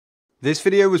This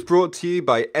video was brought to you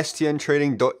by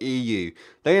stntrading.eu.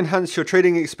 They enhance your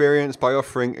trading experience by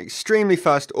offering extremely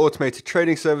fast automated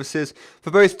trading services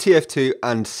for both TF2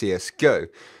 and CSGO.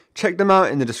 Check them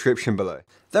out in the description below.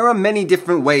 There are many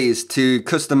different ways to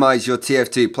customize your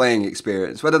TF2 playing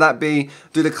experience, whether that be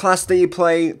through the class that you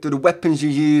play, through the weapons you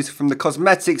use, from the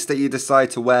cosmetics that you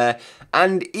decide to wear,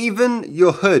 and even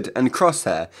your HUD and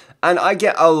crosshair. And I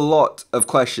get a lot of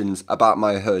questions about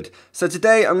my HUD. So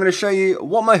today I'm going to show you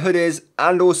what my HUD is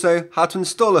and also how to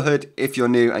install a HUD if you're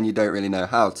new and you don't really know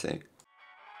how to.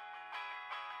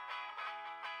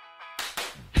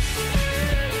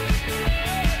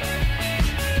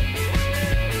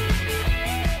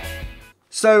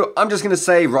 So I'm just going to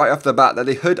say right off the bat that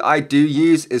the HUD I do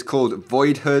use is called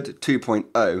Void HUD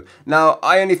 2.0. Now,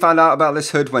 I only found out about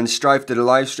this HUD when Strife did a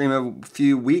live stream a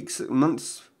few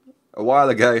months, a while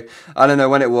ago. I don't know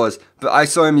when it was, but I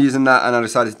saw him using that and I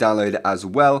decided to download it as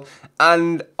well.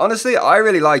 And honestly, I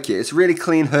really like it. It's a really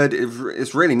clean HUD.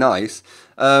 It's really nice.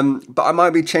 But I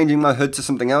might be changing my HUD to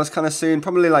something else kind of soon.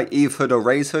 Probably like Eve HUD or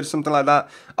Raise HUD, something like that.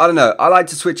 I don't know. I like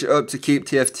to switch it up to keep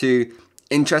TF2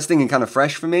 interesting and kind of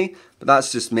fresh for me, but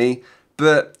that's just me.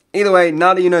 But either way,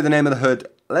 now that you know the name of the HUD,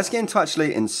 let's get into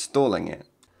actually installing it.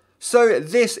 So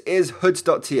this is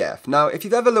HUDs.tf. Now, if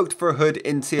you've ever looked for a HUD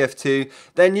in TF2,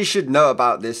 then you should know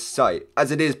about this site,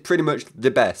 as it is pretty much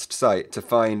the best site to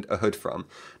find a HUD from.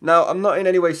 Now, I'm not in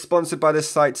any way sponsored by this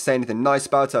site to say anything nice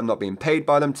about it. I'm not being paid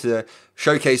by them to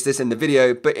showcase this in the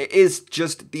video, but it is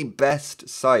just the best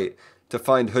site to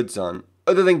find HUDs on,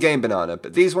 other than Game Banana.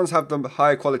 But these ones have the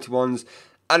higher quality ones,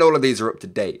 and all of these are up to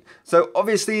date. So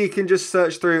obviously you can just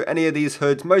search through any of these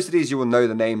HUDs. Most of these you will know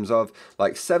the names of,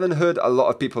 like 7 HUD, a lot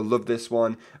of people love this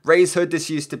one. Raise HUD, this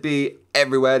used to be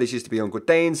everywhere. This used to be Uncle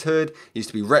Dane's HUD, used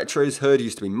to be Retro's HUD,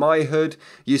 used to be my HUD,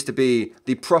 used to be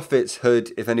the Prophet's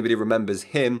HUD, if anybody remembers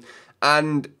him,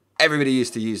 and everybody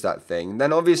used to use that thing.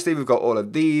 Then obviously we've got all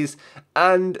of these,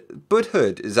 and Bud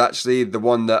HUD is actually the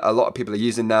one that a lot of people are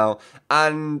using now,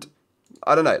 and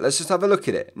I don't know, let's just have a look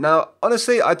at it. Now,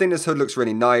 honestly, I think this HUD looks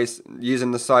really nice. Using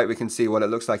the site, we can see what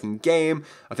it looks like in game.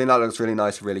 I think that looks really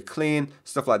nice, really clean.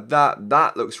 Stuff like that.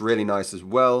 That looks really nice as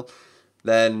well.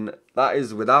 Then that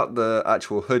is without the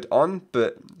actual HUD on,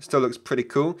 but still looks pretty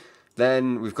cool.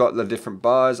 Then we've got the different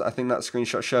bars. I think that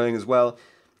screenshot showing as well.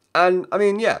 And I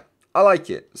mean, yeah, I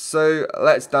like it. So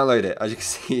let's download it. As you can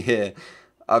see here,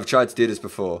 I've tried to do this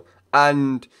before.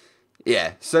 And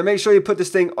yeah, so make sure you put this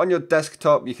thing on your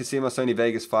desktop. You can see my Sony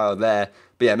Vegas file there.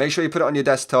 But yeah, make sure you put it on your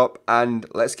desktop and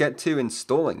let's get to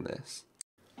installing this.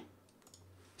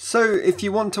 So if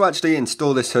you want to actually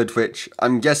install this HUD, which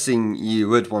I'm guessing you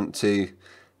would want to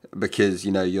because,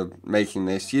 you know, you're making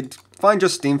this, you'd find your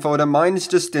Steam folder. Mine's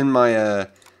just in my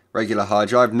regular hard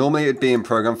drive. Normally it'd be in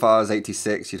program files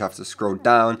 86. You'd have to scroll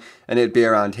down and it'd be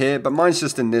around here. But mine's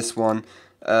just in this one.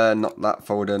 Not that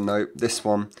folder, no, this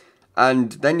one.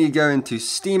 And then you go into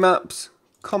Steam Apps,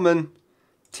 Common,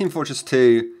 Team Fortress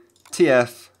 2,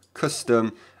 TF,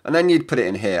 Custom, and then you'd put it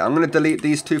in here. I'm going to delete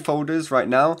these 2 folders right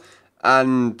now.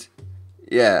 And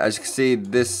yeah, as you can see,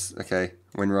 this, okay,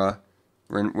 WinRAR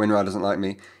doesn't like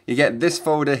me. You get this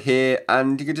folder here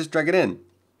and you can just drag it in.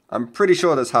 I'm pretty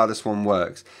sure that's how this one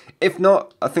works. If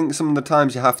not, I think some of the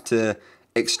times you have to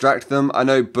extract them. I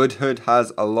know Bud HUD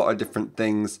has a lot of different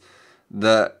things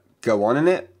that go on in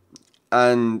it.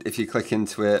 And if you click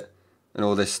into it and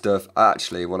all this stuff,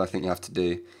 actually what I think you have to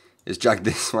do is drag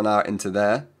this one out into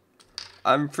there.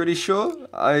 I'm pretty sure.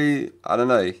 I don't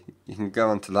know. You can go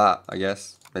onto that, I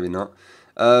guess. Maybe not.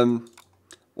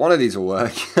 One of these will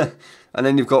work. And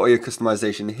then you've got all your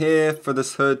customization here for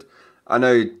this HUD. I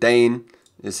know Dane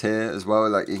is here as well.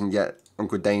 Like you can get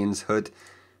Uncle Dane's HUD,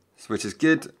 which is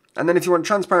good. And then if you want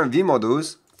transparent view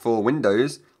models for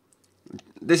Windows,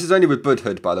 this is only with Bud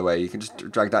HUD, by the way. You can just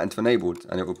drag that into enabled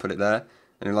and it will put it there.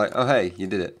 And you're like, oh, hey, you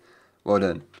did it. Well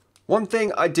done. One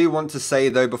thing I do want to say,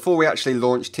 though, before we actually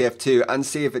launch TF2 and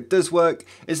see if it does work,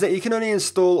 is that you can only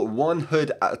install one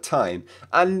HUD at a time.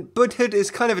 And Bud HUD is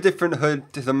kind of a different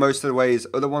HUD to most of the ways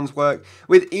other ones work.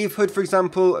 With Eve HUD, for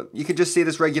example, you can just see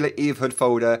this regular Eve HUD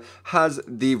folder has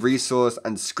the resource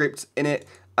and scripts in it.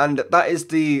 And that is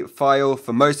the file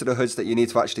for most of the HUDs that you need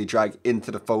to actually drag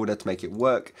into the folder to make it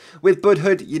work. With Bud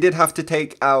HUD, you did have to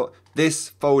take out this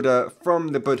folder from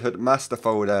the Bud HUD master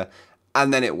folder,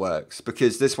 and then it works.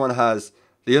 Because this one has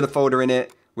the other folder in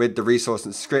it with the resource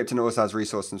and script, and it also has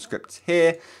resource and scripts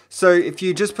here. So if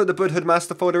you just put the Bud HUD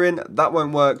master folder in, that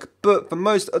won't work. But for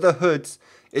most other HUDs,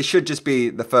 it should just be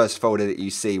the first folder that you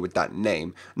see with that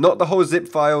name. Not the whole zip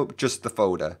file, just the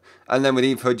folder. And then with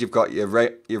Eve HUD, you've got your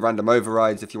random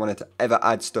overrides if you wanted to ever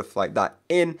add stuff like that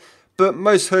in. But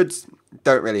most HUDs,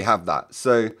 don't really have that.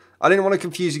 So I didn't want to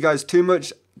confuse you guys too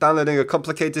much downloading a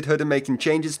complicated HUD and making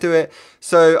changes to it.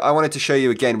 So I wanted to show you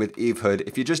again with HUD.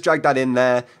 If you just drag that in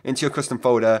there into your custom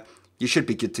folder, you should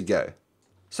be good to go.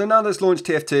 So now let's launch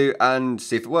TF2 and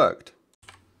see if it worked.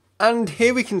 And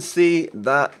here we can see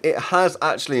that it has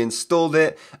actually installed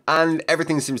it and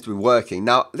everything seems to be working.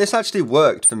 Now, this actually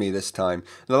worked for me this time.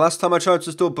 The last time I tried to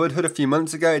install HUD a few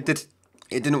months ago, it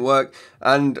didn't work.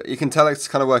 And you can tell it's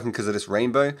kind of working because of this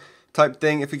rainbow type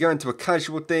thing. If we go into a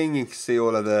casual thing, you can see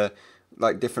all of the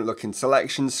like different looking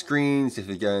selection screens. If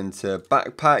you go into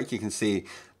backpack, you can see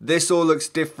this all looks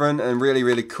different and really,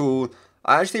 really cool.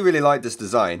 I actually really like this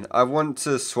design. I want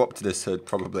to swap to this HUD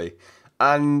probably.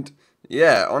 And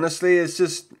yeah, honestly, it's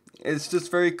just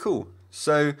very cool.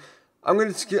 So I'm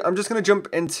just gonna jump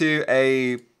into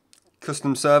a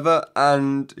custom server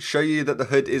and show you that the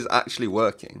HUD is actually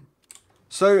working.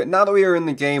 So now that we are in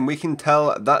the game, we can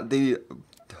tell that the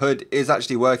HUD is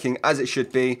actually working as it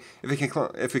should be. If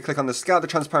we click on the scout, the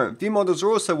transparent view models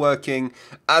are also working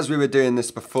as we were doing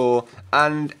this before,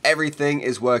 and everything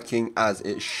is working as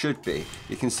it should be.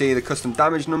 You can see the custom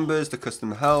damage numbers, the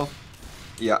custom health,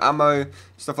 your ammo,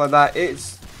 stuff like that.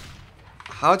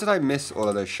 How did I miss all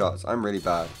of those shots? I'm really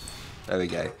bad. There we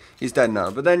go. He's dead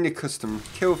now. But then your custom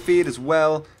kill feed as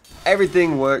well.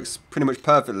 Everything works pretty much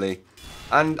perfectly.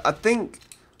 And I think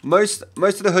most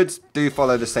of the HUDs do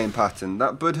follow the same pattern.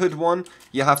 That HUD one,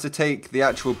 you have to take the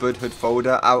actual HUD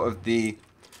folder out of the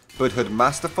HUD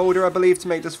master folder, I believe, to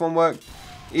make this one work.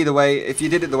 Either way, if you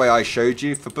did it the way I showed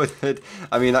you for HUD,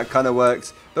 I mean, that kind of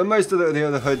works. But most of the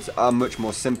other HUDs are much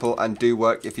more simple and do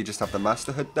work if you just have the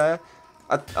master HUD there.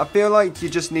 I feel like you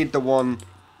just need the one,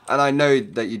 and I know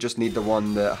that you just need the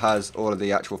one that has all of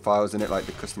the actual files in it, like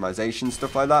the customization,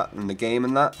 stuff like that, and the game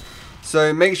and that.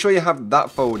 So make sure you have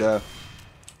that folder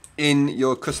in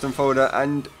your custom folder,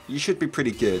 and you should be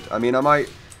pretty good. I mean, I might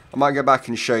go back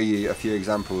and show you a few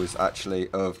examples, actually,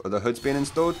 of other HUDs being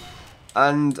installed.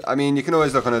 And, I mean, you can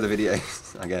always look on other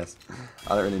videos, I guess.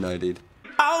 I don't really know, dude.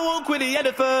 I walk with the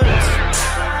elephants,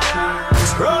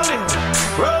 rolling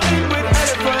with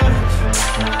elephants.